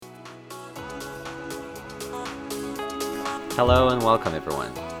Hello and welcome,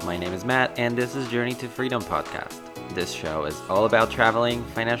 everyone. My name is Matt, and this is Journey to Freedom podcast. This show is all about traveling,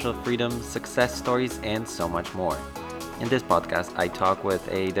 financial freedom, success stories, and so much more. In this podcast, I talk with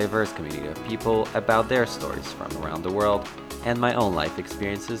a diverse community of people about their stories from around the world and my own life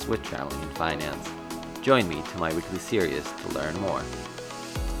experiences with traveling and finance. Join me to my weekly series to learn more.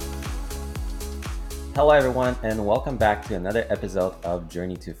 Hello, everyone, and welcome back to another episode of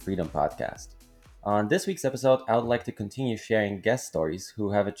Journey to Freedom podcast. On this week's episode, I would like to continue sharing guest stories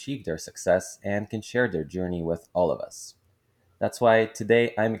who have achieved their success and can share their journey with all of us. That's why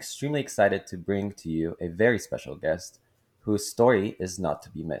today I'm extremely excited to bring to you a very special guest whose story is not to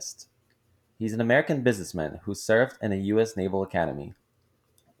be missed. He's an American businessman who served in a U.S. Naval Academy,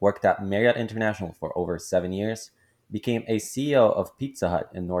 worked at Marriott International for over 7 years, became a CEO of Pizza Hut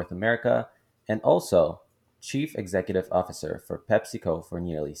in North America, and also Chief Executive Officer for PepsiCo for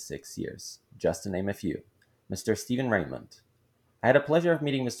nearly 6 years, just to name a few. Mr. Stephen Raymond. I had a pleasure of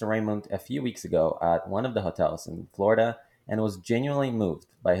meeting Mr. Raymond a few weeks ago at one of the hotels in Florida and was genuinely moved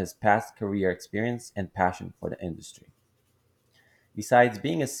by his past career experience and passion for the industry. Besides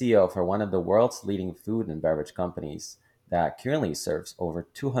being a CEO for one of the world's leading food and beverage companies that currently serves over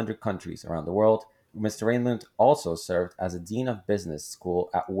 200 countries around the world, Mr. Raymond also served as a Dean of Business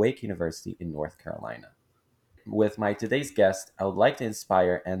School at Wake University in North Carolina. With my today's guest, I would like to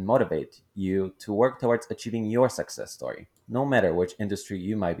inspire and motivate you to work towards achieving your success story, no matter which industry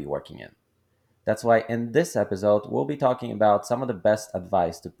you might be working in. That's why in this episode, we'll be talking about some of the best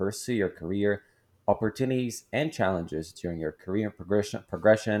advice to pursue your career, opportunities and challenges during your career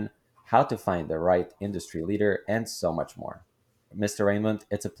progression, how to find the right industry leader, and so much more. Mr. Raymond,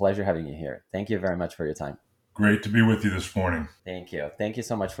 it's a pleasure having you here. Thank you very much for your time. Great to be with you this morning. Thank you. Thank you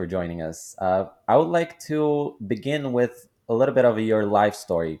so much for joining us. I would like to begin with a little bit of your life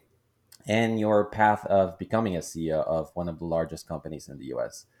story and your path of becoming a CEO of one of the largest companies in the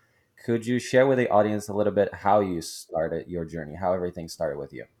US. Could you share with the audience a little bit how you started your journey, how everything started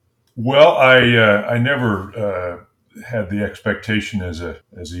with you? Well, I never had the expectation as a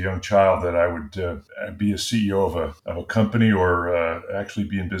young child that I would be a CEO of a company or actually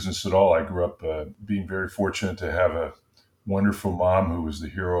be in business at all. I grew up being very fortunate to have a wonderful mom who was the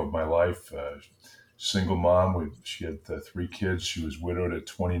hero of my life. Single mom. She had three kids. She was widowed at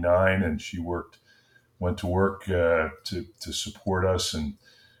 29, and she went to work to support us. And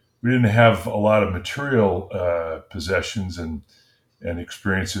we didn't have a lot of material possessions and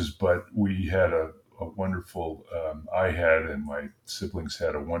experiences, but we had a wonderful, I had and my siblings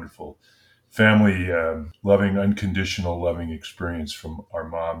had a wonderful family loving, unconditional loving experience from our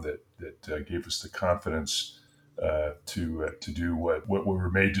mom that gave us the confidence to do what we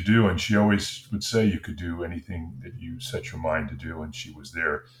were made to do. And she always would say you could do anything that you set your mind to do, and she was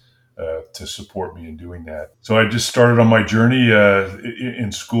there to support me in doing that. So I just started on my journey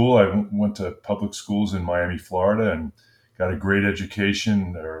in school. I went to public schools in Miami, Florida, and got a great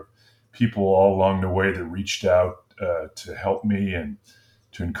education. There are people all along the way that reached out to help me and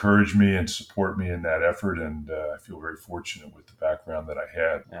to encourage me and support me in that effort. And I feel very fortunate with the background that I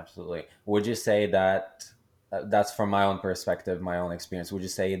had. Absolutely. Would you say that that's from my own perspective, my own experience? Would you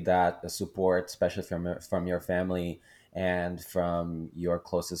say that the support, especially from your family and from your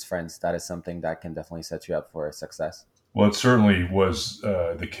closest friends, that is something that can definitely set you up for success? Well, it certainly was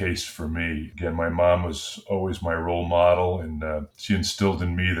the case for me. Again, my mom was always my role model, and she instilled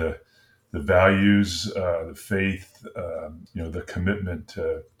in me the values, the faith, the commitment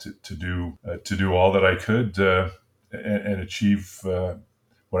to do all that I could and achieve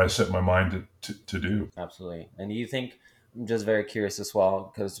what I set my mind to do. Absolutely. And do you think, I'm just very curious as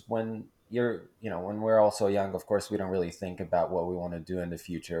well, because when when we're all so young, of course, we don't really think about what we want to do in the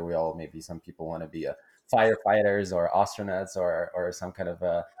future. We all, maybe some people want to be a firefighters or astronauts or some kind of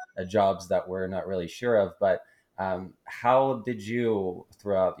a jobs that we're not really sure of. But how did you,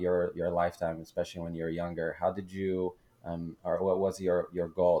 throughout your lifetime, especially when you're younger, how did you, or what was your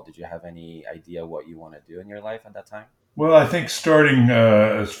goal? Did you have any idea what you want to do in your life at that time? Well, I think starting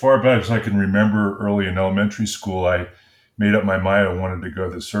as far back as I can remember, early in elementary school, I made up my mind I wanted to go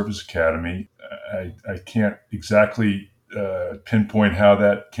to the service academy. I can't exactly pinpoint how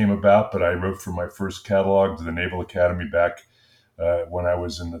that came about, but I wrote for my first catalog to the Naval Academy back when I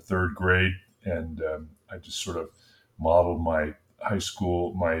was in the third grade, and I just sort of modeled my high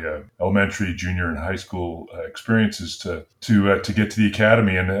school, my elementary, junior, and high school experiences to get to the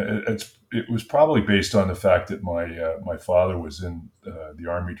academy, and it was probably based on the fact that my father was in the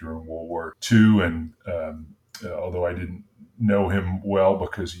army during World War II, and although I didn't know him well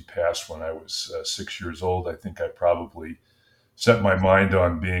because he passed when I was 6 years old, I think I probably set my mind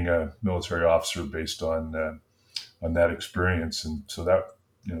on being a military officer based on on that experience. And so that,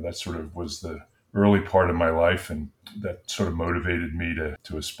 that sort of was the early part of my life, and that sort of motivated me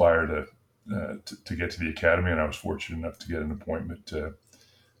to aspire to get to the academy. And I was fortunate enough to get an appointment to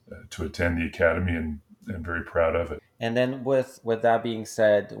attend the academy, and very proud of it. And then with that being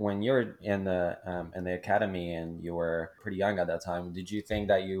said, when you're in the academy and you were pretty young at that time, did you think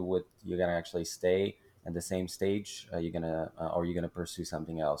that you're gonna actually stay at the same stage? You're gonna or you're gonna pursue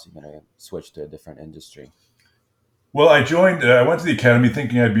something else? You're gonna switch to a different industry? Well, I joined. I went to the academy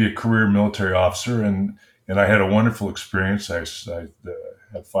thinking I'd be a career military officer, and I had a wonderful experience. I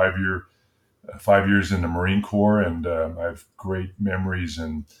had 5 years in the Marine Corps, and I have great memories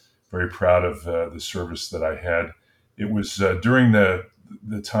and very proud of the service that I had. It was during the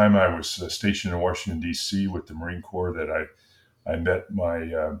time I was stationed in Washington D.C. with the Marine Corps that I met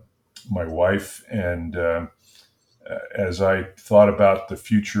my wife, and as I thought about the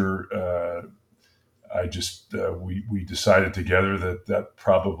future, I just we decided together that that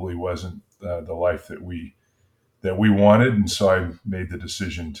probably wasn't the life that we wanted, and so I made the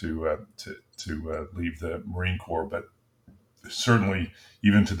decision to leave the Marine Corps. But certainly,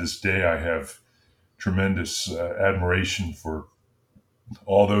 even to this day, I have tremendous admiration for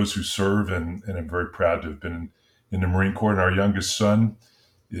all those who serve, and I'm very proud to have been in the Marine Corps. And our youngest son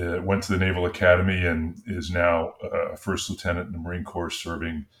went to the Naval Academy and is now a first lieutenant in the Marine Corps,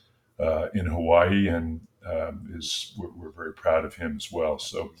 serving in Hawaii, and we're very proud of him as well.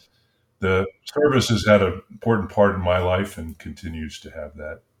 So the service has had an important part in my life and continues to have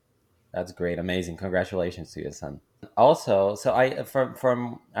that. That's great, amazing! Congratulations to your son. Also, so I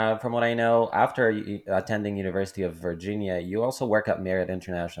from what I know, after attending University of Virginia, you also work at Marriott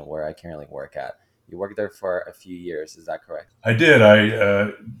International, where I currently work at. You worked there for a few years. Is that correct? I did.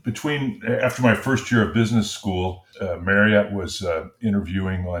 I between After my first year of business school, Marriott was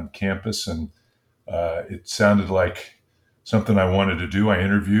interviewing on campus, and it sounded like something I wanted to do. I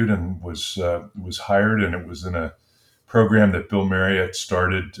interviewed and was hired, and it was in a program that Bill Marriott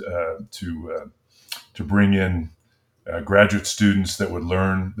started to bring in graduate students that would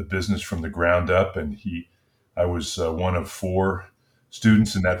learn the business from the ground up. And I was one of four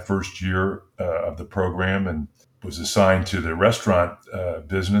students in that first year of the program, and was assigned to the restaurant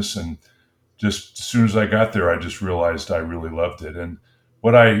business. And just as soon as I got there, I just realized I really loved it. And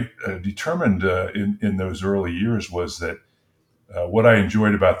what I determined in those early years was that what I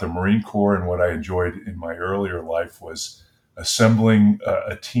enjoyed about the Marine Corps and what I enjoyed in my earlier life was assembling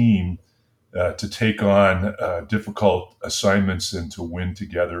a team to take on difficult assignments and to win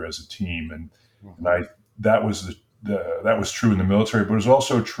together as a team. And Hmm. that was that was true in the military, but it was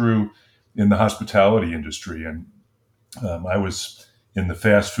also true in the hospitality industry. And I was in the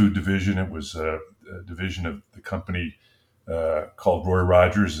fast food division. It was a division of the company called Roy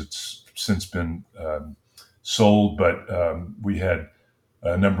Rogers. It's since been sold, but we had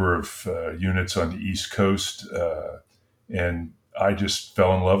a number of units on the East Coast, and I just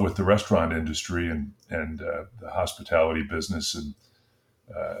fell in love with the restaurant industry and the hospitality business, and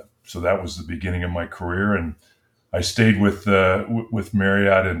so that was the beginning of my career. And I stayed with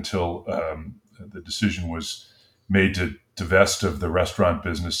Marriott until the decision was made to divest of the restaurant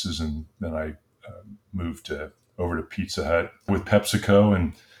businesses, and then I moved over to Pizza Hut with PepsiCo,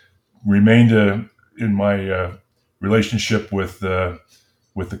 and remained in my relationship with the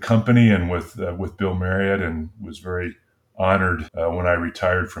company and with Bill Marriott, and was very honored when I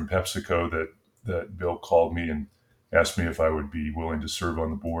retired from PepsiCo that Bill called me and asked me if I would be willing to serve on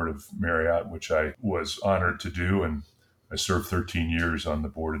the board of Marriott, which I was honored to do. And I served 13 years on the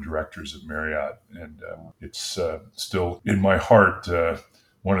board of directors of Marriott, and it's still in my heart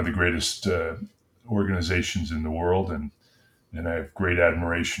one of the greatest organizations in the world. And I have great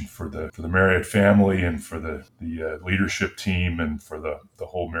admiration for the Marriott family, and for the leadership team, and for the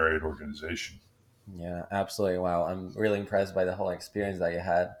whole Marriott organization. Yeah, absolutely. Wow, I'm really impressed by the whole experience that you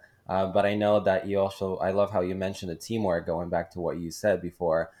had. But I know that you also, I love how you mentioned the teamwork, going back to what you said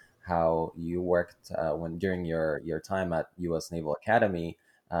before, how you worked when during your time at U.S. Naval Academy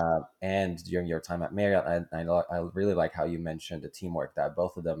and during your time at Marriott. I really like how you mentioned the teamwork, that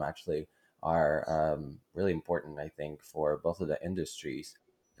both of them actually are really important, I think, for both of the industries.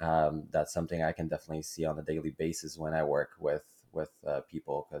 That's something I can definitely see on a daily basis when I work with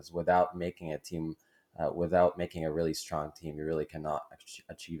people, because without making a really strong team, you really cannot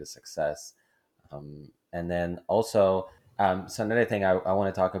achieve a success. And then also, so another thing I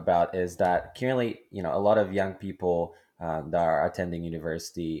want to talk about is that currently, a lot of young people that are attending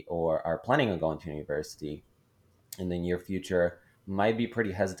university or are planning on going to university in the near future might be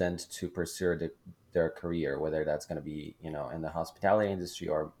pretty hesitant to pursue their career, whether that's going to be in the hospitality industry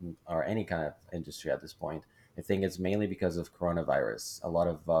or any kind of industry at this point. I think it's mainly because of coronavirus. A lot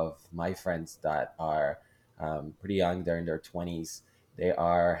of my friends that are pretty young, they're in their 20s, they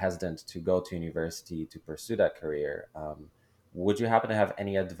are hesitant to go to university to pursue that career. Would you happen to have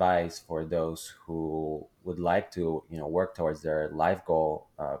any advice for those who would like to, work towards their life goal,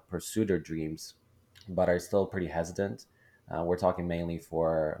 pursue their dreams, but are still pretty hesitant? We're talking mainly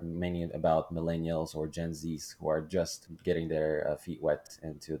about millennials or Gen Zs who are just getting their feet wet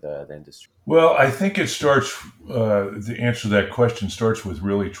into the industry. Well, I think it starts, the answer to that question starts with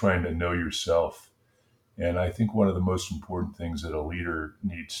really trying to know yourself. And I think one of the most important things that a leader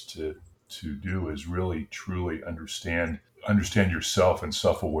needs to do is really truly understand yourself and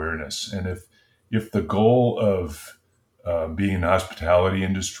self awareness. And if the goal of being in the hospitality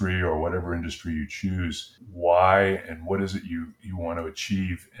industry or whatever industry you choose, why and what is it you want to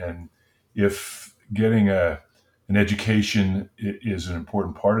achieve, and if getting an education is an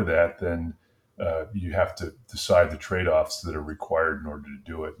important part of that, then you have to decide the trade offs that are required in order to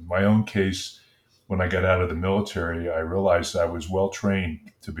do it. In my own case, when I got out of the military, I realized I was well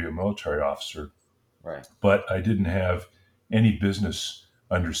trained to be a military officer, Right. but I didn't have any business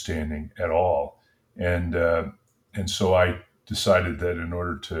understanding at all, and and so I decided that in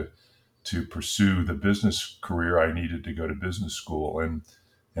order to pursue the business career, I needed to go to business school,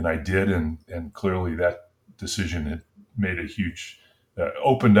 and I did, and clearly that decision had made a huge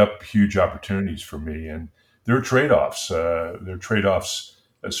opened up huge opportunities for me, and there are trade offs. There are trade offs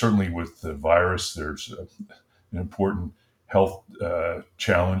certainly with the virus. There's an important health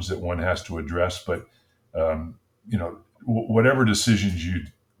challenge that one has to address. But um, whatever decisions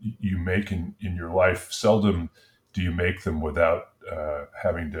you make in your life, seldom do you make them without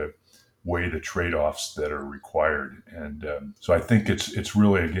having to weigh the trade offs that are required. And so I think it's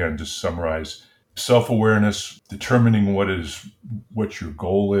really, again, to summarize, self awareness, determining what your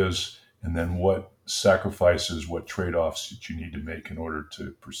goal is, and then what sacrifices, what trade offs that you need to make in order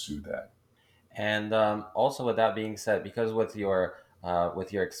to pursue that. And also, with that being said, because with your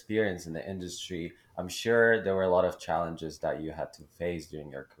experience in the industry, I'm sure there were a lot of challenges that you had to face during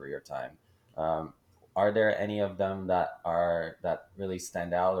your career time. Um, are there any of them that really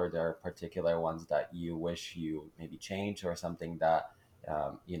stand out, or there are particular ones that you wish you maybe change, or something that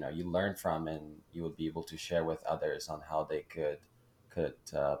you learned from and you would be able to share with others on how they could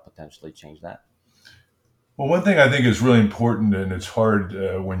potentially change that? Well, one thing I think is really important, and it's hard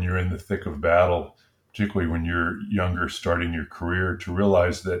when you're in the thick of battle, particularly when you're younger, starting your career, to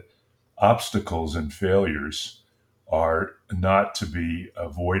realize that obstacles and failures are not to be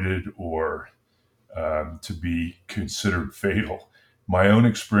avoided or to be considered fatal. My own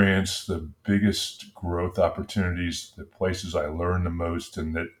experience, the biggest growth opportunities, the places I learned the most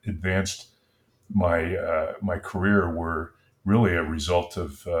and that advanced my career were really a result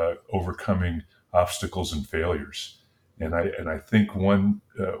of overcoming obstacles and failures. And I think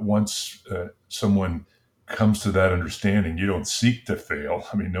once someone comes to that understanding, you don't seek to fail.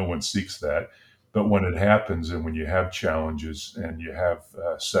 I mean, no one seeks that. But when it happens, and when you have challenges and you have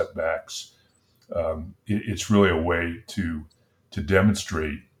setbacks, it's really a way to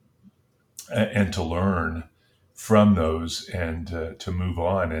demonstrate and to learn from those, and to move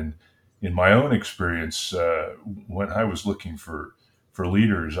on. And in my own experience, when I was looking for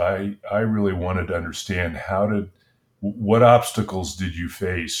leaders, I really wanted to understand what obstacles did you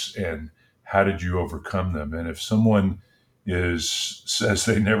face and how did you overcome them. And if someone says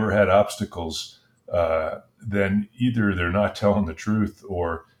they never had obstacles, then either they're not telling the truth,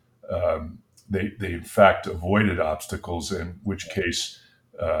 or um, they in fact avoided obstacles, in which case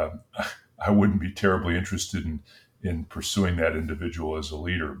uh, I wouldn't be terribly interested in pursuing that individual as a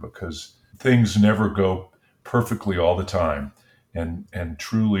leader, because things never go perfectly all the time, and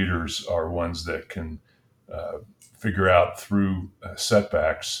true leaders are ones that can figure out through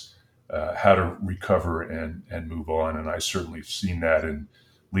setbacks how to recover and move on. And I certainly have seen that in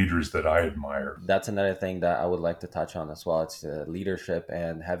leaders that I admire. That's another thing that I would like to touch on as well. It's leadership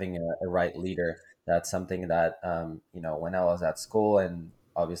and having a right leader. That's something that when I was at school, and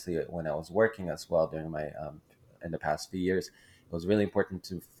obviously when I was working as well during my in the past few years, it was really important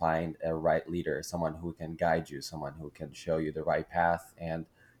to find a right leader, someone who can guide you, someone who can show you the right path and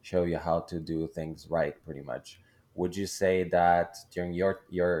show you how to do things right, pretty much. Would you say that during your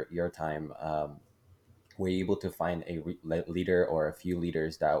time, were you able to find a leader or a few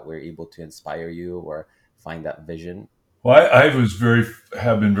leaders that were able to inspire you or find that vision? Well, I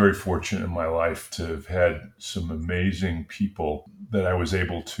have been very fortunate in my life to have had some amazing people that I was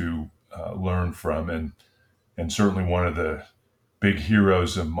able to learn from, and certainly one of the big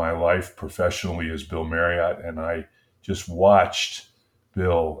heroes of my life professionally is Bill Marriott, and I just watched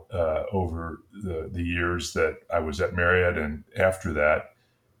Bill over the years that I was at Marriott and after that,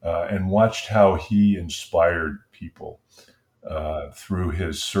 and watched how he inspired people through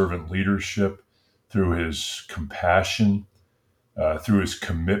his servant leadership, through his compassion, through his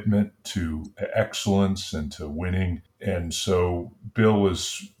commitment to excellence and to winning. And so Bill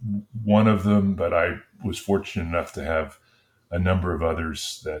was one of them, but I was fortunate enough to have a number of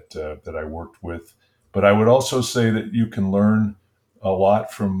others that I worked with. But I would also say that you can learn a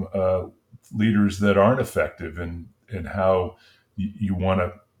lot from leaders that aren't effective and how you want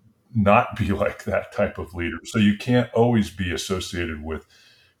to not be like that type of leader. So you can't always be associated with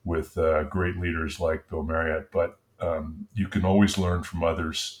great leaders like Bill Marriott, but you can always learn from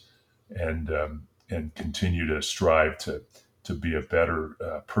others and continue to strive to be a better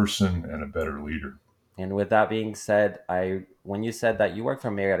person and a better leader. And with that being said, I when you said that you worked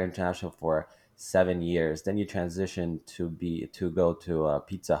for Marriott International for 7 years, then you transitioned to go to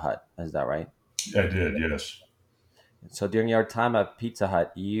Pizza Hut. Is that right? I did, yes. So during your time at Pizza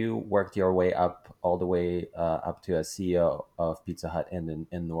Hut, you worked your way up all the way up to a CEO of Pizza Hut in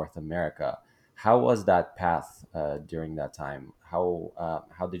North America. How was that path during that time?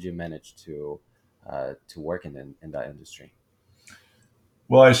 How did you manage to work in that industry?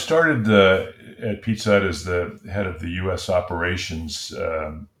 Well, I started at Pizza Hut as the head of the U.S. operations.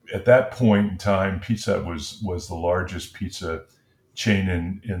 At that point in time, Pizza Hut was the largest pizza chain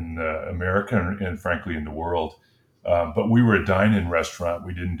in America and frankly in the world. But we were a dine-in restaurant.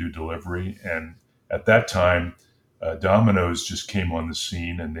 We didn't do delivery, and at that time, Domino's just came on the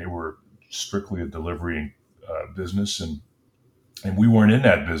scene, and they were strictly a delivery business, and we weren't in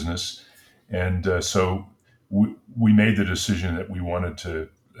that business. And so we made the decision that we wanted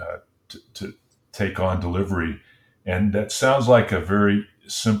to take on delivery. And that sounds like a very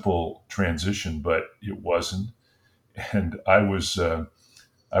simple transition, but it wasn't. And I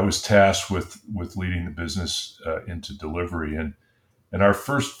was tasked with leading the business into delivery, and our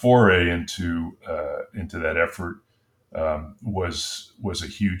first foray into that effort was a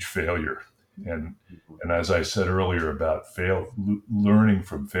huge failure. And Mhm. and as I said earlier about learning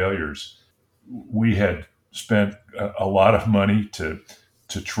from failures, we had spent a lot of money to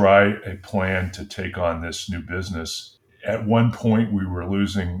try a plan to take on this new business. At one point, we were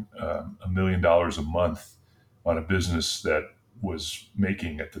losing $1 million a month on a business that was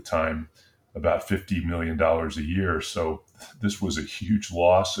making at the time about $50 million a year. So this was a huge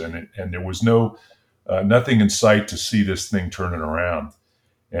loss, and there was nothing in sight to see this thing turning around.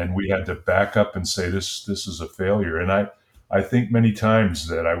 And we had to back up and say this is a failure. And I think many times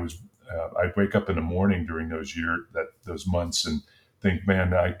that I'd wake up in the morning during those months and think,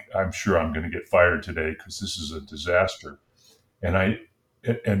 man, I'm sure I'm going to get fired today because this is a disaster. And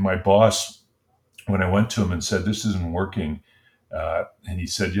and my boss, when I went to him and said this isn't working, and he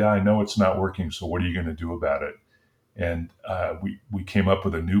said, yeah, I know it's not working. So what are you going to do about it? And we came up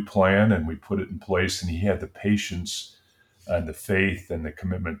with a new plan and we put it in place. And he had the patience and the faith and the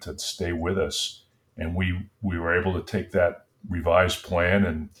commitment to stay with us. And we were able to take that revised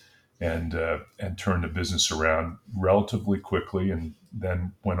plan and turn the business around relatively quickly, and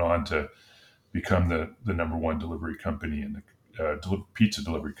then went on to become the number one delivery company in the pizza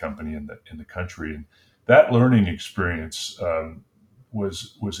delivery company in the country. And that learning experience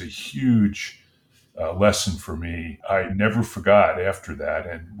was a huge lesson for me. I never forgot after that,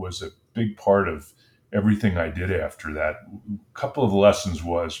 and was a big part of everything I did after that. A couple of the lessons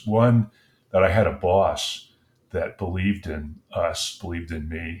was one, that I had a boss that believed in us, believed in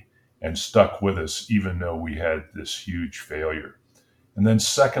me, and stuck with us even though we had this huge failure. And then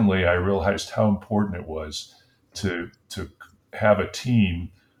secondly, I realized how important it was to have a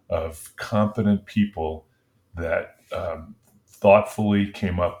team of confident people that thoughtfully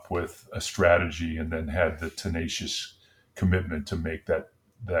came up with a strategy and then had the tenacious commitment to make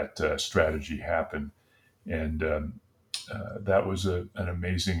that strategy happen. And that was an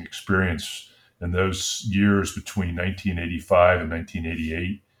amazing experience in those years between 1985 and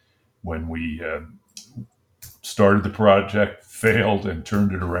 1988 when we started the project, failed, and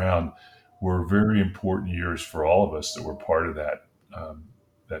turned it around. Were very important years for all of us that were part of that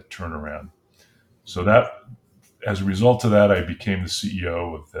turnaround. So that, as a result of that, I became the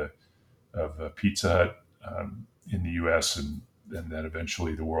CEO of Pizza Hut in the U.S. and then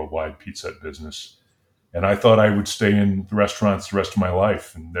eventually the worldwide Pizza Hut business. And I thought I would stay in restaurants the rest of my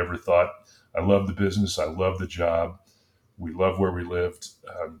life, and never thought. I love the business. I love the job. We love where we lived.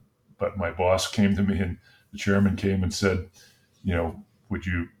 But my boss came to me, and the chairman came and said, would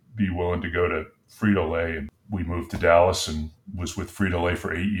you be willing to go to Frito Lay? And we moved to Dallas and was with Frito Lay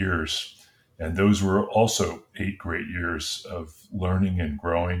for 8 years. And those were also 8 great years of learning and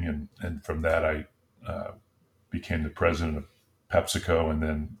growing. And from that, I became the president of PepsiCo and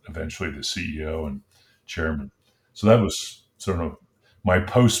then eventually the CEO and chairman. So that was sort of my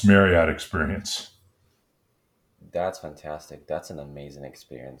post Marriott experience. That's fantastic. That's an amazing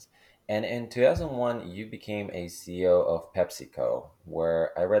experience. And in 2001, you became a CEO of PepsiCo,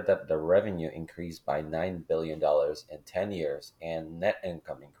 where I read that the revenue increased by $9 billion in 10 years and net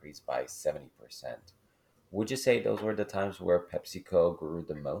income increased by 70%. Would you say those were the times where PepsiCo grew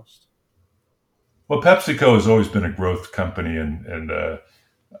the most? Well, PepsiCo has always been a growth company, and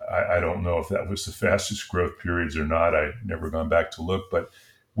I don't know if that was the fastest growth periods or not. I never gone back to look, but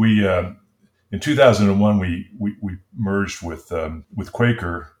we in 2001 we merged with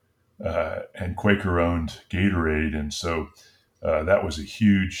Quaker, and Quaker owned Gatorade, and so that was a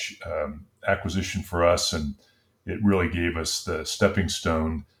huge acquisition for us, and it really gave us the stepping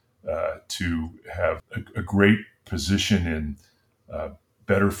stone to have a great position in uh,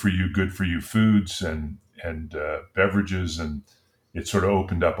 better for you, good for you foods and beverages, and it sort of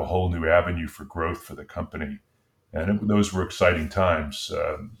opened up a whole new avenue for growth for the company, and those were exciting times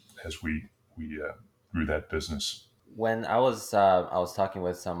as we grew that business. When I was talking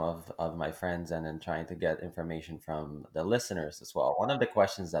with some of my friends and then trying to get information from the listeners as well. One of the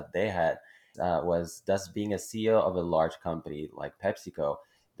questions that they had was, does being a CEO of a large company like PepsiCo,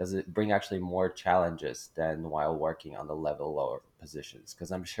 does it bring actually more challenges than while working on the level lower positions?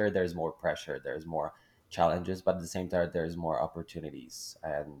 Because I'm sure there's more pressure, there's more challenges, but at the same time there's more opportunities.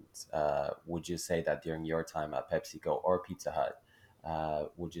 And would you say that during your time at PepsiCo or Pizza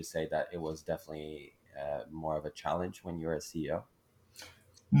Hut, would you say that it was definitely more of a challenge when you're a CEO?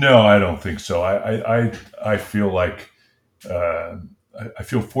 No, I don't think so. I feel like uh, I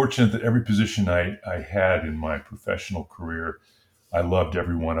feel fortunate that every position I had in my professional career, I loved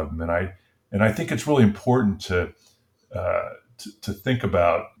every one of them, and I think it's really important to think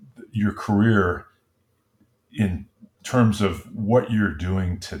about your career in terms of what you're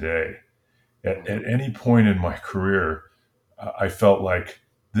doing today. At Hmm. any point in my career, I felt like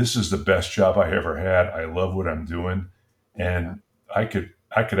this is the best job I ever had. I love what I'm doing, Yeah. and I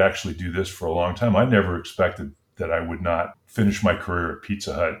could actually do this for a long time. I never expected that I would not finish my career at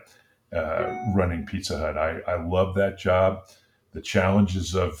Pizza Hut, running Pizza Hut. I love that job. The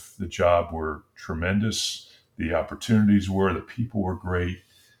challenges of the job were tremendous. The opportunities were. The people were great.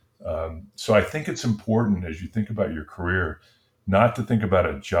 So I think it's important as you think about your career, not to think about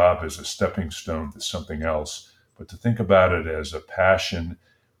a job as a stepping stone to something else, but to think about it as a passion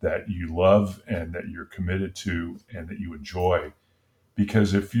that you love and that you're committed to and that you enjoy.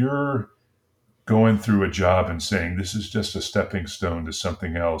 Because if you're going through a job and saying this is just a stepping stone to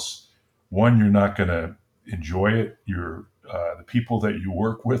something else, one, you're not going to enjoy it. The people that you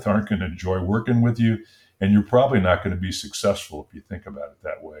work with aren't going to enjoy working with you, and you're probably not going to be successful if you think about it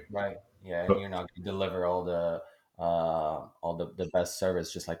that way. Right. Yeah, and But you're not going to deliver all the best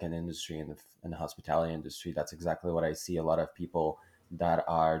service, just like in industry in the hospitality industry. That's exactly what I see. A lot of people that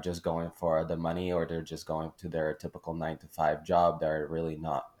are just going for the money, or they're just going to their typical 9 to 5 job. They're really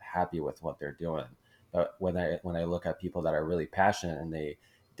not happy with what they're doing. But when I look at people that are really passionate and they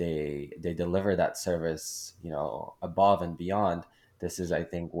deliver that service, above and beyond. This is, I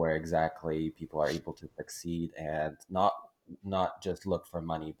think, where exactly people are able to succeed and not just look for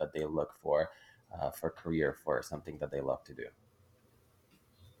money, but they look for career, for something that they love to do.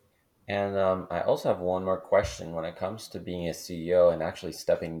 And I also have one more question when it comes to being a CEO and actually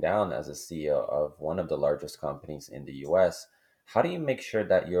stepping down as a CEO of one of the largest companies in the US. How do you make sure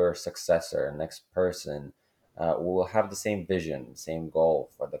that your successor, next person, will have the same vision, same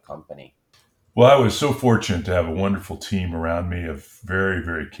goal for the company? well, I was so fortunate to have a wonderful team around me of very,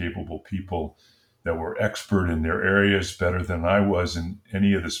 very capable people that were expert in their areas, better than I was in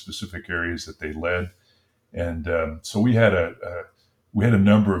any of the specific areas that they led. And so we had a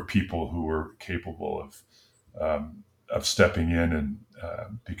number of people who were capable of stepping in and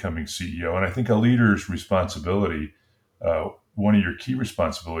becoming CEO. And I think a leader's responsibility, one of your key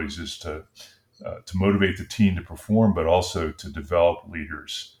responsibilities, is to motivate the team to perform, but also to develop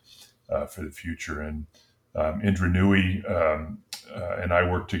leaders for the future. And Indra Nui and I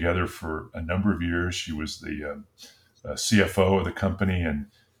worked together for a number of years. She was the CFO of the company, and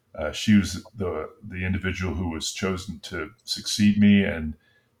she was the individual who was chosen to succeed me, and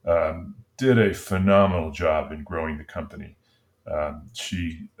did a phenomenal job in growing the company.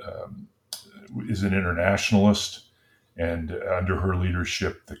 She is an internationalist, and under her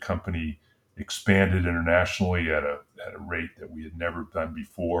leadership, the company expanded internationally at a rate that we had never done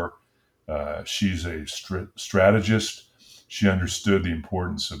before. She's a strategist. she understood the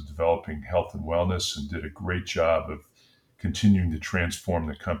importance of developing health and wellness and did a great job of continuing to transform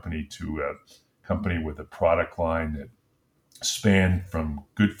the company to a company with a product line that spanned from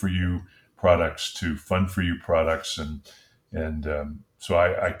good for you products to fun for you products. So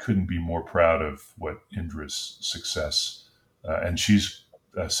I couldn't be more proud of what Indra's success. And she's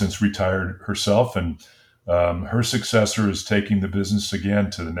since retired herself, and her successor is taking the business again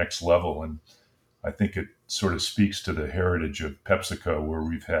to the next level. And I think it sort of speaks to the heritage of PepsiCo, where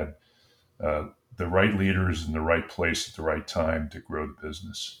we've had uh, the right leaders in the right place at the right time to grow the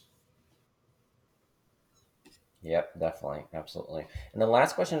business. Yep, definitely. Absolutely. And the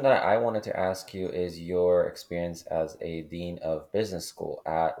last question that I wanted to ask you is your experience as a dean of business school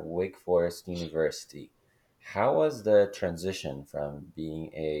at Wake Forest University. How was the transition from being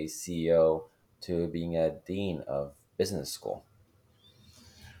a CEO to being a dean of business school?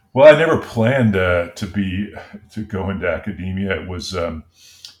 Well, I never planned to go into academia. It was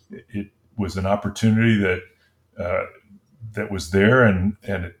an opportunity uh, that was there, and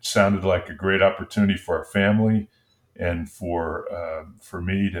it sounded like a great opportunity for our family and for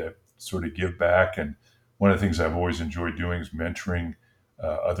me to sort of give back. And one of the things I've always enjoyed doing is mentoring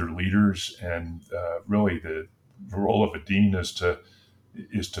other leaders, and really the role of a dean is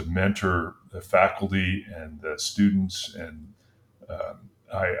to mentor the faculty and the students. And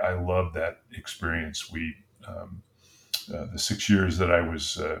I love that experience. The 6 years that I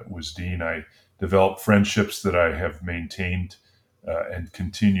was dean, I developed friendships that I have maintained and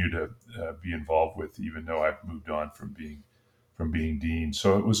continue to be involved with, even though I've moved on from being dean.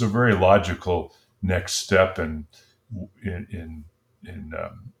 So it was a very logical next step in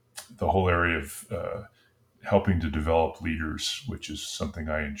the whole area of helping to develop leaders, which is something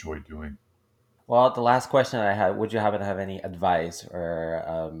I enjoy doing. Well, the last question I had, would you happen to have any advice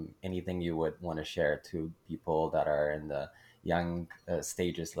or anything you would want to share to people that are in the young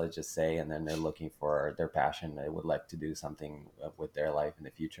stages, let's just say, and then they're looking for their passion, they would like to do something with their life in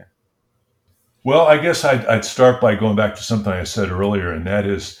the future? Well, I guess I'd start by going back to something I said earlier, and that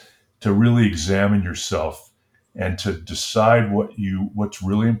is to really examine yourself and to decide what's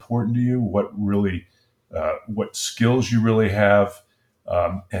really important to you, what skills you really have,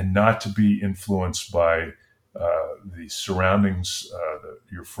 and not to be influenced by the surroundings,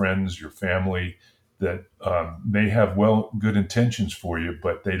 your friends, your family that may have good intentions for you,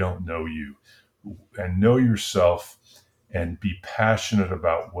 but they don't know you. And know yourself and be passionate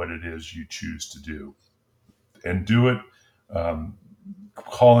about what it is you choose to do, and do it um,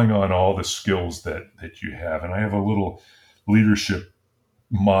 calling on all the skills that you have. And I have a little leadership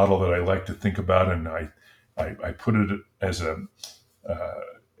model that I like to think about, and I put it uh,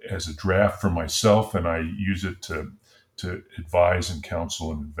 as a draft for myself, and I use it to advise and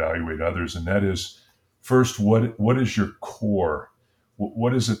counsel and evaluate others. And that is, first, what is your core?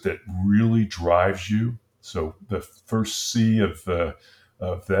 What is it that really drives you? So the first C of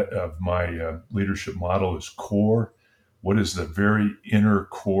my leadership model is core. What is the very inner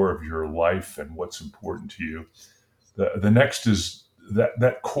core of your life, and what's important to you? The next is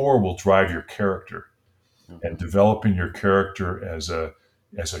that core will drive your character, and Hmm. developing your character as a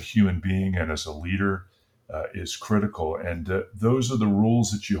human being and as a leader is critical. And those are the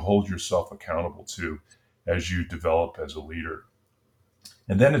rules that you hold yourself accountable to as you develop as a leader.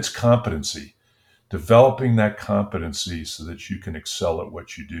 And then it's competency, developing that competency so that you can excel at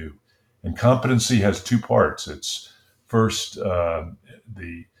what you do. And competency has two parts. It's first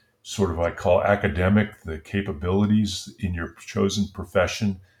the sort of I call academic, the capabilities in your chosen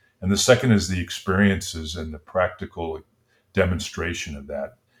profession. And the second is the experiences and the practical demonstration of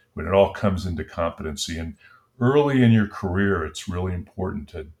that when it all comes into competency. And early in your career, it's really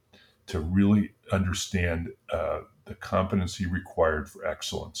important to really understand the competency required for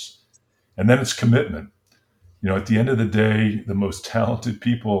excellence. And then it's commitment. At the end of the day, the most talented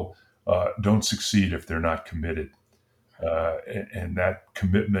people don't succeed if they're not committed, and that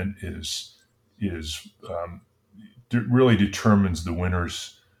commitment is really determines the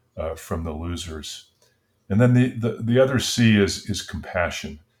winners from the losers. And then the other C is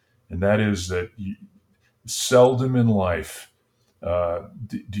compassion, and that is that seldom in life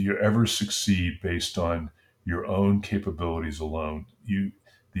do you ever succeed based on your own capabilities alone. The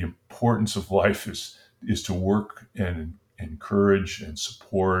importance of life is to work and encourage and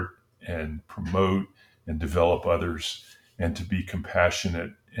support and promote and develop others, and to be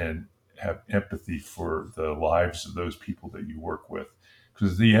compassionate and have empathy for the lives of those people that you work with.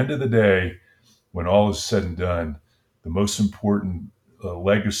 Because at the end of the day, when all is said and done, the most important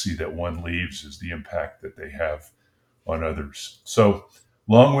legacy that one leaves is the impact that they have on others. So,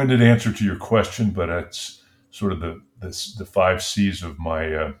 long-winded answer to your question, but sort of the five C's of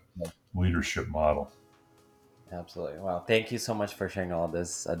my leadership model. Absolutely. Well, thank you so much for sharing all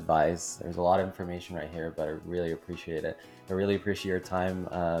this advice. There's a lot of information right here, but I really appreciate it. I really appreciate your time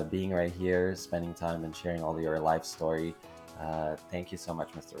being right here, spending time and sharing all your life story. Thank you so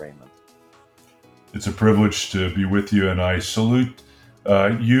much, Mr. Raymond. It's a privilege to be with you, and I salute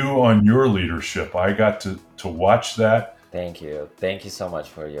you on your leadership. I got to watch that. Thank you. Thank you so much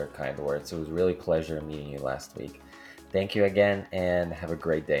for your kind words. It was really a pleasure meeting you last week. Thank you again and have a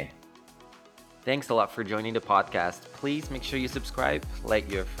great day. Thanks a lot for joining the podcast. Please make sure you subscribe, let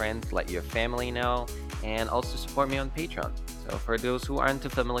your friends, let your family know, and also support me on Patreon. So for those who aren't too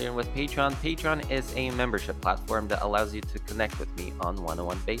familiar with Patreon, Patreon is a membership platform that allows you to connect with me on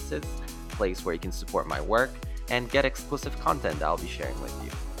one-on-one basis, a place where you can support my work and get exclusive content that I'll be sharing with you.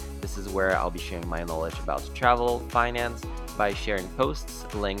 This is where I'll be sharing my knowledge about travel, finance, by sharing posts,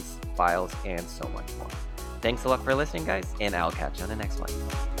 links, files, and so much more. Thanks a lot for listening, guys, and I'll catch you on the next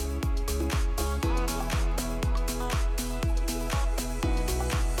one.